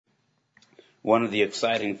One of the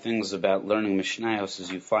exciting things about learning Mishnayos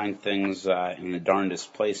is you find things in the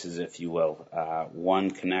darndest places, if you will.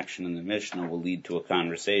 One connection in the Mishnah will lead to a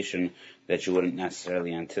conversation that you wouldn't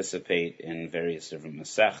necessarily anticipate in various different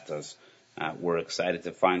Masechtas. We're excited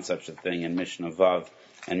to find such a thing in Mishnah Vav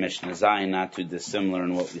and Mishnah Zayin, not too dissimilar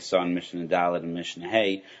in what we saw in Mishnah Dalet and Mishnah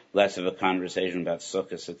Hey, less of a conversation about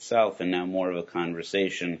Succah itself and now more of a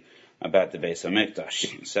conversation about the Beis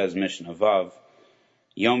HaMikdash. It says Mishnah Vav,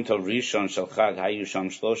 Yom Tov Rishon Shel Chag Hayu Sham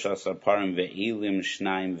 13 Parim Ve'ilim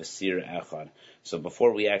Shnayim V'Sir Echad. So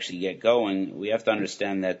before we actually get going, we have to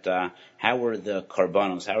understand that how were the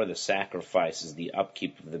karbanos, how were the sacrifices, the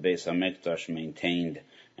upkeep of the Beis HaMikdash maintained?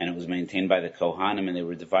 And it was maintained by the Kohanim, and they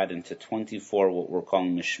were divided into 24 what we're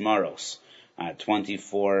calling mishmaros,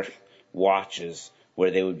 24 watches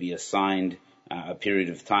where they would be assigned a period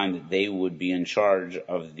of time that they would be in charge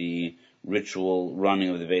of the ritual running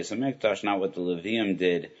of the Beis HaMikdash, not what the Levium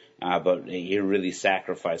did, but here really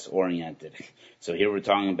sacrifice-oriented. So here we're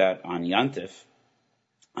talking about on Yantif,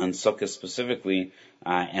 on Sukkah specifically,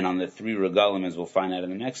 and on the 3 regalim, as we'll find out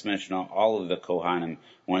in the next Mishnah, all of the Kohanim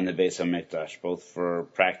were in the Beis HaMikdash, both for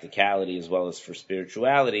practicality as well as for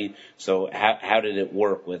spirituality. So how did it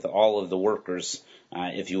work with all of the workers,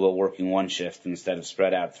 if you will, working one shift instead of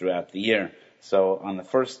spread out throughout the year? So on the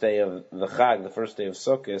first day of the Chag, the first day of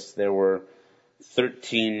Sukkot, there were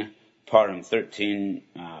 13 parim, 13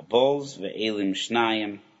 bulls, ve'elim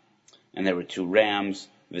shnayim, and there were 2 rams,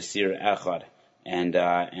 v'sir echad, and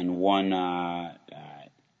one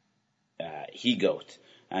he-goat.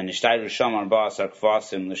 Nishtayru shamar ba'asar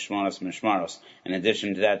kvasim l'shmaros mishmaros. In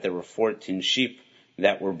addition to that, there were 14 sheep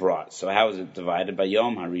that were brought. So how is it divided? By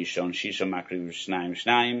Yom HaRishon, Shisha Makriv Shnayim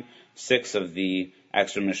Shnayim, 6 of the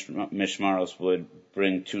extra mishmaros would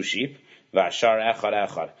bring 2 sheep, Vashar Echad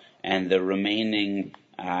Echad, and the remaining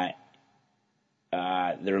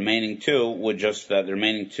 2 would just, the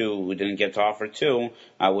remaining 2 who didn't get to offer 2,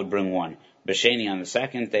 would bring 1. B'Sheni on the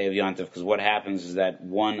second day of Yontif, because what happens is that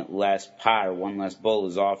one less bull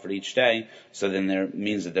is offered each day, so then there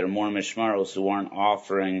means that there are more mishmaros who aren't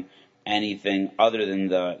offering anything other than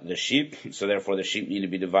the sheep, so therefore the sheep need to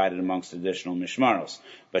be divided amongst additional mishmaros.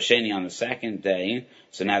 B'Sheni on the second day,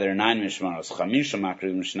 so now there are 9 mishmaros, Chamisha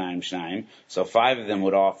Makrivim Shnayim Shnayim, so 5 of them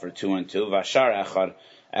would offer 2 and 2, Vashar Echad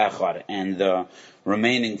Echad, and the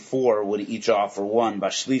remaining 4 would each offer 1,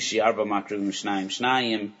 Bashlishi Arba Makrivim Shnayim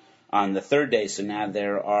Shnayim, on the third day. So now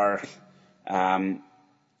there are 10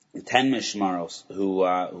 mishmaros who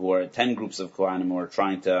are 10 groups of Kohanim who are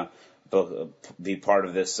trying to be part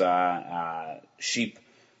of this sheep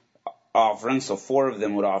offering. So 4 of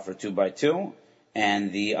them would offer 2 by 2,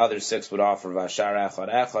 and the other 6 would offer Vashar Echad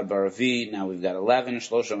Echad Baravi. Now we've got 11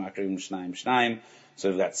 Shlosha Makrivim Shnayim Shnayim. So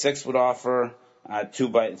we've got 6 would offer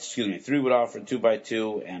 3 would offer 2 by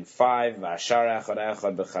 2, and 5 Vashar Echad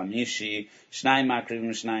Echad B'Chamishi Shnayim Makrivim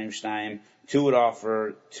Shnayim Shnayim. 2 would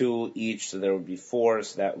offer 2 each, so there would be 4,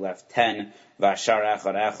 so that left 10. Vashar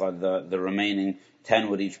Echad Echad, the remaining 10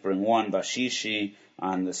 would each bring 1. Bashishi,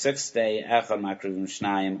 on the 6th day, Echad Makrivim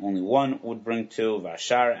Shnayim, only 1 would bring 2.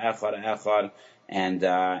 Vashar Echad Echad, and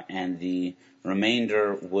the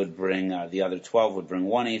remainder would bring, the other 12 would bring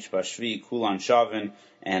 1 each. Bashvi Kulan Shavin,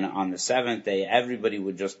 and on the 7th day, everybody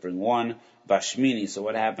would just bring 1. Bashmini, so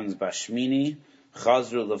what happens? Bashmini,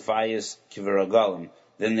 Chazru Lefayis Kiviragalim.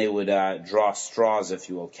 Then they would draw straws, if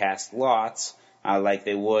you will, cast lots, like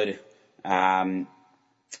they would on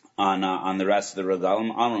the rest of the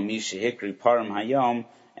regalim. Amru Misha Hikri Param Hayom,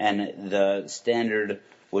 and the standard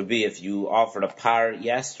would be if you offered a par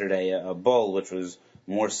yesterday, a bull, which was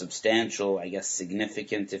more substantial, I guess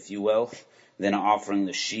significant, if you will, than offering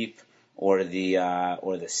the sheep or the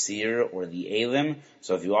seer or the elim.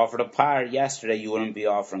 So if you offered a par yesterday, you wouldn't be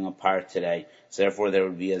offering a par today. So therefore, there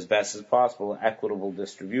would be, as best as possible, equitable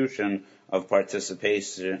distribution of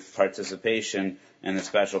participation in the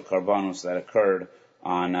special karbanos that occurred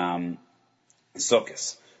on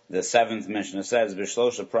Sukkot. The 7th Mishnah says,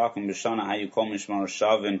 "B'shlosha prakim b'shana hayu kol mishmar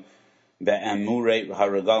shavin be'emurei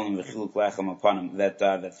ha'regalim v'chiluk lechem apanim."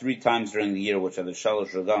 That 3 times during the year, which are the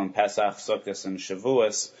Shalosh Regalim, Pesach, Sukkot, and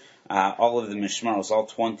Shavuos, all of the mishmaros, all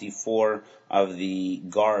 24 of the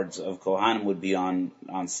guards of Kohanim would be on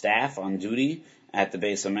staff, on duty at the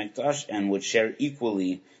Beis HaMikdash, and would share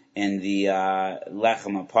equally in the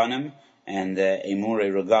lechem apanim and the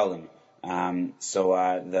emurei regalim. So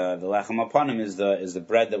the lechem apanim is the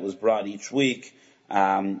bread that was brought each week,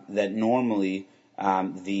 that normally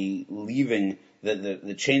the leaving,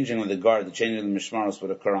 the changing of the guard, the changing of the mishmaros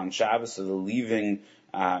would occur on Shabbos. So the leaving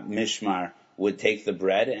mishmar would take the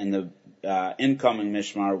bread, and the incoming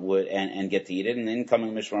mishmar would and get to eat it, and the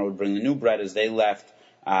incoming mishmar would bring the new bread as they left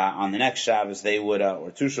on the next Shabbos they would,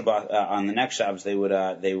 or Tu Shabbat, on the next Shabbos they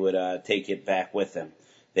would take it back with them.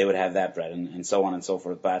 They would have that bread, and so on and so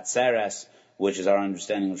forth. Batzeres, which is our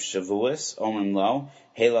understanding of Shavuos, Omrim Lo,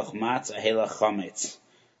 Helach Matzah, Helach Chametz.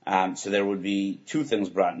 So there would be two things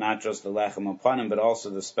brought, not just the Lechem Apanim, but also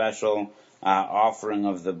the special offering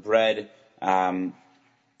of the bread,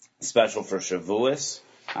 special for Shavuos,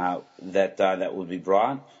 that would be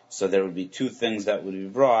brought. So there would be two things that would be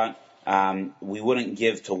brought. We wouldn't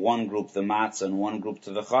give to one group the matzah and one group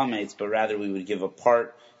to the chametz, but rather we would give a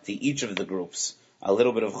part to each of the groups. A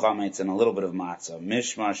little bit of chametz and a little bit of matzah.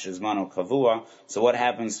 Mishmar shizmano kavua. So what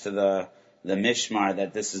happens to the mishmar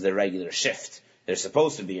that this is their regular shift? They're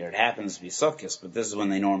supposed to be here. It happens to be Succah, but this is when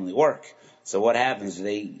they normally work. So what happens?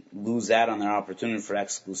 They lose out on their opportunity for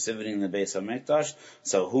exclusivity in the Beis HaMikdash.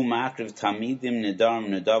 So hu makriv tamidim nidarim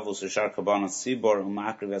nidavus ushar kabanos tzibor hu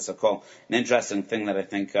makriv esakol. An interesting thing that I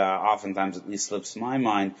think oftentimes at least slips my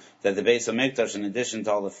mind, that the Beis HaMikdash, in addition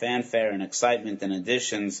to all the fanfare and excitement and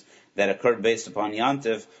additions that occurred based upon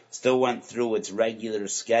Yantiv, still went through its regular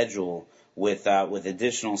schedule with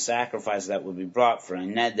additional sacrifices that would be brought for a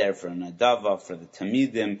neder, for a nadava, for the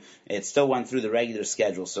tamidim. It still went through the regular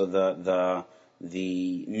schedule. So the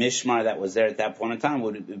mishmar that was there at that point in time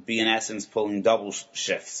would be in essence pulling double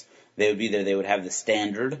shifts. They would be there. They would have the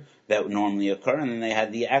standard that would normally occur, and then they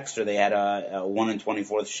had the extra. They had a 1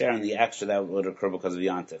 24th share, and the extra that would occur because of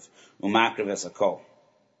Yantiv. Umakriv esakol.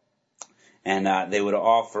 And they would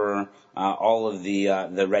offer all of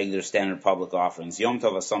the regular standard public offerings. Yom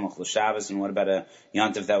Tov Asamach l'Shabbos, and what about a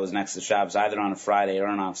Yom Tov that was next to Shabbos, either on a Friday or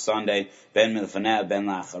on a Sunday? Ben milfaneh, ben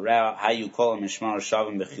lachareh. Hayu kol mishmar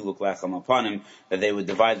shavim bechiluk lechem apanim. That they would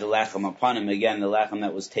divide the lechem apanim. Again, the lechem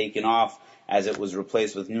that was taken off as it was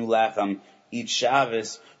replaced with new lechem. Each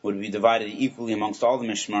Shabbos would be divided equally amongst all the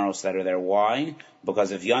mishmaros that are there. Why?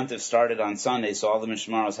 Because if Yontif started on Sunday, so all the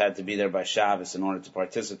mishmaros had to be there by Shabbos in order to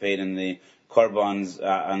participate in the karbans,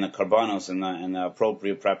 and the karbanos and the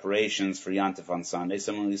appropriate preparations for Yontif on Sunday.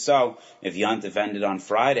 Similarly, so if Yontif ended on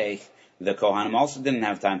Friday, the Kohanim also didn't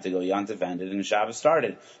have time to go. Yontif ended and Shabbos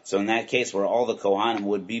started. So in that case, where all the Kohanim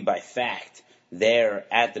would be by fact there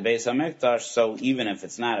at the Beis HaMikdash, so even if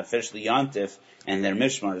it's not officially Yontif and their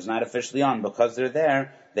mishmar is not officially on, because they're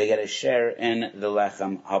there, they get a share in the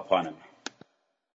Lechem Hapanim.